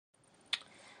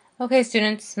Okay,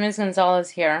 students, Ms.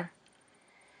 Gonzalez here.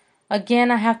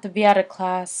 Again, I have to be out of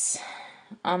class.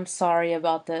 I'm sorry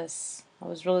about this. I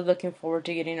was really looking forward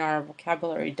to getting our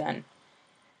vocabulary done.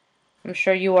 I'm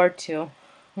sure you are too.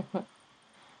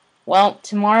 Well,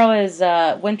 tomorrow is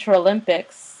Winter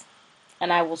Olympics,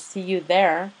 and I will see you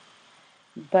there.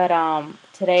 But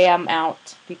today I'm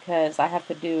out because I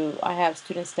have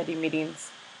student study meetings.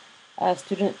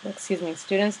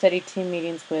 Student study team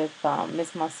meetings with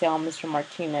Ms. Maciel and Mr.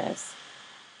 Martinez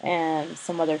and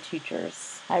some other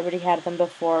teachers. I already had them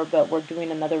before, but we're doing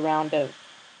another round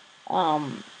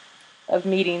um, of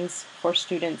meetings for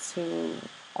students who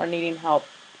are needing help,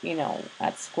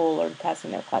 at school or passing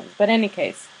their classes. But in any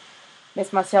case,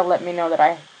 Miss Marcel let me know that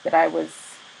I was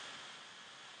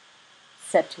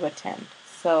set to attend.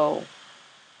 So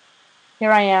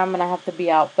here I am, and I have to be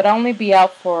out, but I'll only be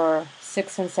out for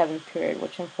 6th and 7th period,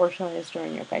 which unfortunately is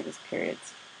during your guys'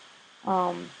 periods.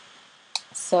 Um,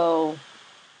 so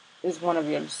is one of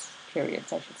your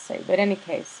periods, I should say. But in any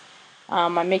case,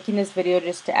 I'm making this video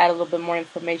just to add a little bit more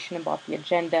information about the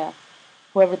agenda.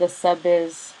 Whoever the sub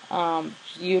is,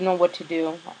 you know what to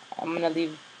do. I'm going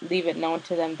to leave it known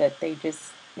to them that they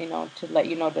just, to let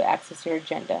you know to access your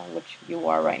agenda, which you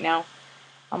are right now.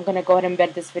 I'm going to go ahead and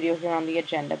embed this video here on the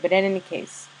agenda. But in any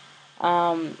case,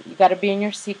 you got to be in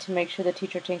your seat to make sure the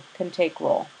teacher can take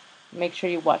roll. Make sure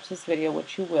you watch this video,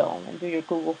 which you will, and do your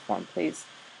Google form, please.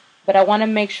 But I want to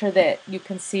make sure that you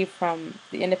can see from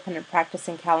the independent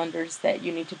practicing calendars that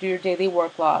you need to do your daily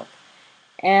work log.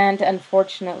 And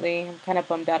unfortunately, I'm kind of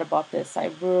bummed out about this.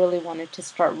 I really wanted to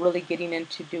start really getting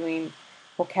into doing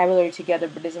vocabulary together,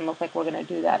 but it doesn't look like we're going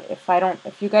to do that.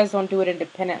 If you guys don't do it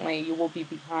independently, you will be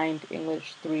behind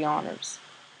English 3 honors.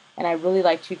 And I really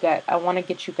I want to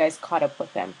get you guys caught up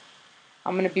with them.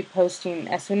 I'm going to be posting,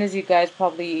 as soon as you guys,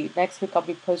 probably next week, I'll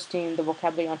be posting the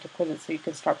vocabulary onto Quizlet so you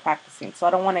can start practicing. So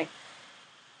I want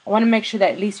to make sure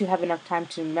that at least you have enough time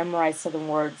to memorize Southern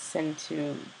words and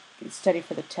to study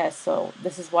for the test. So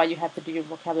this is why you have to do your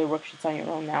vocabulary worksheets on your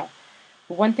own now.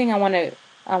 But one thing I want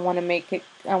to make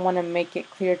it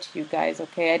clear to you guys,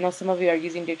 okay? I know some of you are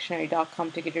using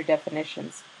dictionary.com to get your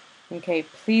definitions. Okay,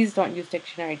 please don't use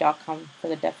dictionary.com for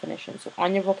the definitions. So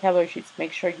on your vocabulary sheets,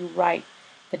 make sure you write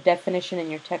the definition in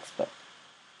your textbook.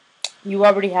 You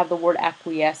already have the word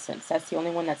acquiescence. That's the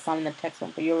only one that's not in the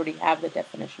textbook, but you already have the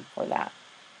definition for that.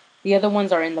 The other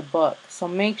ones are in the book. So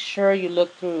make sure you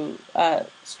look through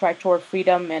Strike Toward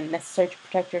Freedom and Necessary to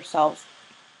Protect Yourselves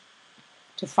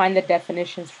to find the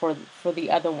definitions for the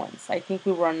other ones. I think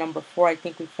we were on number 4. I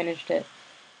think we finished it.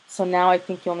 So now I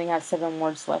think you only have 7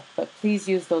 words left. But please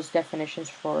use those definitions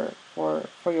for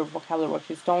your vocabulary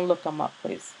worksheets. Don't look them up,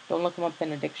 please. Don't look them up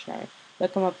in a dictionary.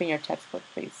 Look them up in your textbook,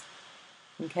 please.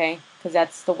 Okay? Because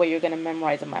that's the way you're going to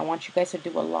memorize them. I want you guys to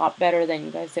do a lot better than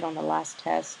you guys did on the last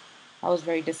test. I was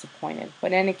very disappointed. But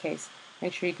in any case,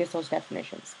 make sure you get those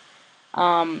definitions.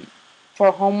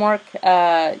 For homework,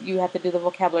 you have to do the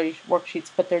vocabulary worksheets,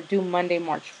 but they're due Monday,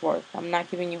 March 4th. I'm not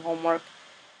giving you homework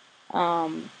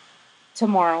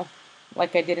tomorrow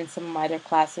like I did in some of my other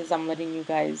classes. I'm letting you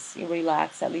guys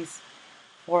relax, at least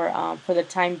for the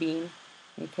time being,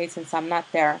 okay, since I'm not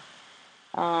there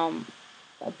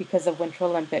because of Winter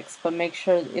Olympics. But make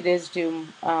sure it is due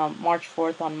March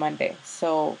 4th on Monday.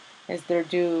 So they're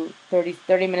due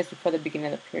 30 minutes before the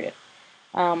beginning of the period.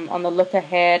 On the look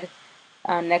ahead,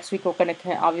 next week we're going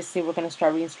to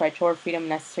start reading Strike Toward Freedom,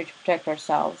 Necessary to Protect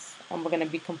Ourselves, and we're going to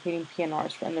be completing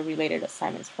PNRs and the related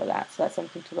assignments for that. So that's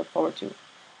something to look forward to.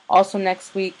 Also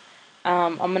next week,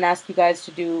 I'm going to ask you guys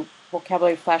to do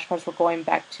vocabulary flashcards. We're going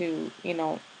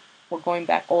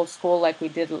back old school like we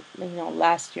did,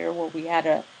 last year, where we had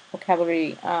a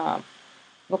vocabulary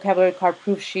card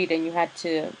proof sheet, and you had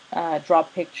to draw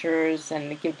pictures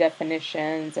and give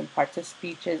definitions and parts of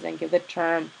speeches and give the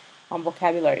term on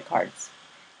vocabulary cards.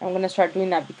 And I'm going to start doing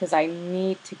that because I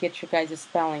need to get you guys'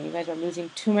 spelling. You guys are losing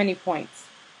too many points.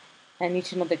 I need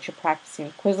to know that you're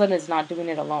practicing. Quizlet is not doing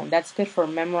it alone. That's good for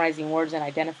memorizing words and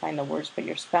identifying the words, but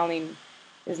your spelling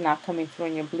is not coming through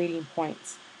and you're bleeding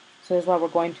points. So that's why we're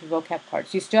going to vocab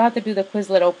cards. You still have to do the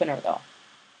Quizlet opener though.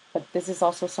 But this is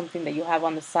also something that you have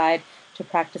on the side to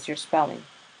practice your spelling.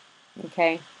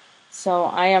 Okay? So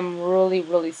I am really,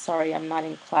 really sorry I'm not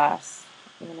in class.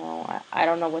 I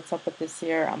don't know what's up with this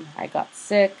year. I got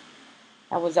sick.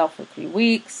 I was out for 3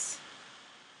 weeks.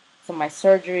 So my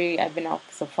surgery, I've been out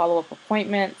for follow-up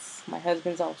appointments. My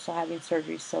husband's also having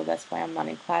surgery, so that's why I'm not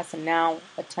in class. And now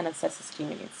a ton of SST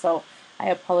meetings. So I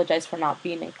apologize for not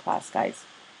being in class, guys.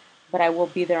 But I will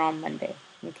be there on Monday.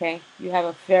 Okay? You have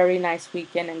a very nice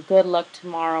weekend and good luck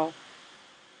tomorrow.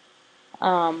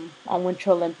 on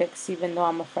Winter Olympics, even though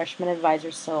I'm a freshman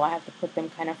advisor, so I have to put them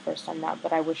kind of first on that.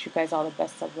 But I wish you guys all the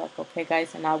best of luck, okay,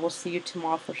 guys? And I will see you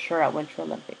tomorrow for sure at Winter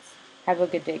Olympics. Have a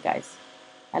good day, guys.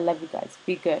 I love you guys.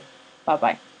 Be good.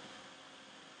 Bye-bye.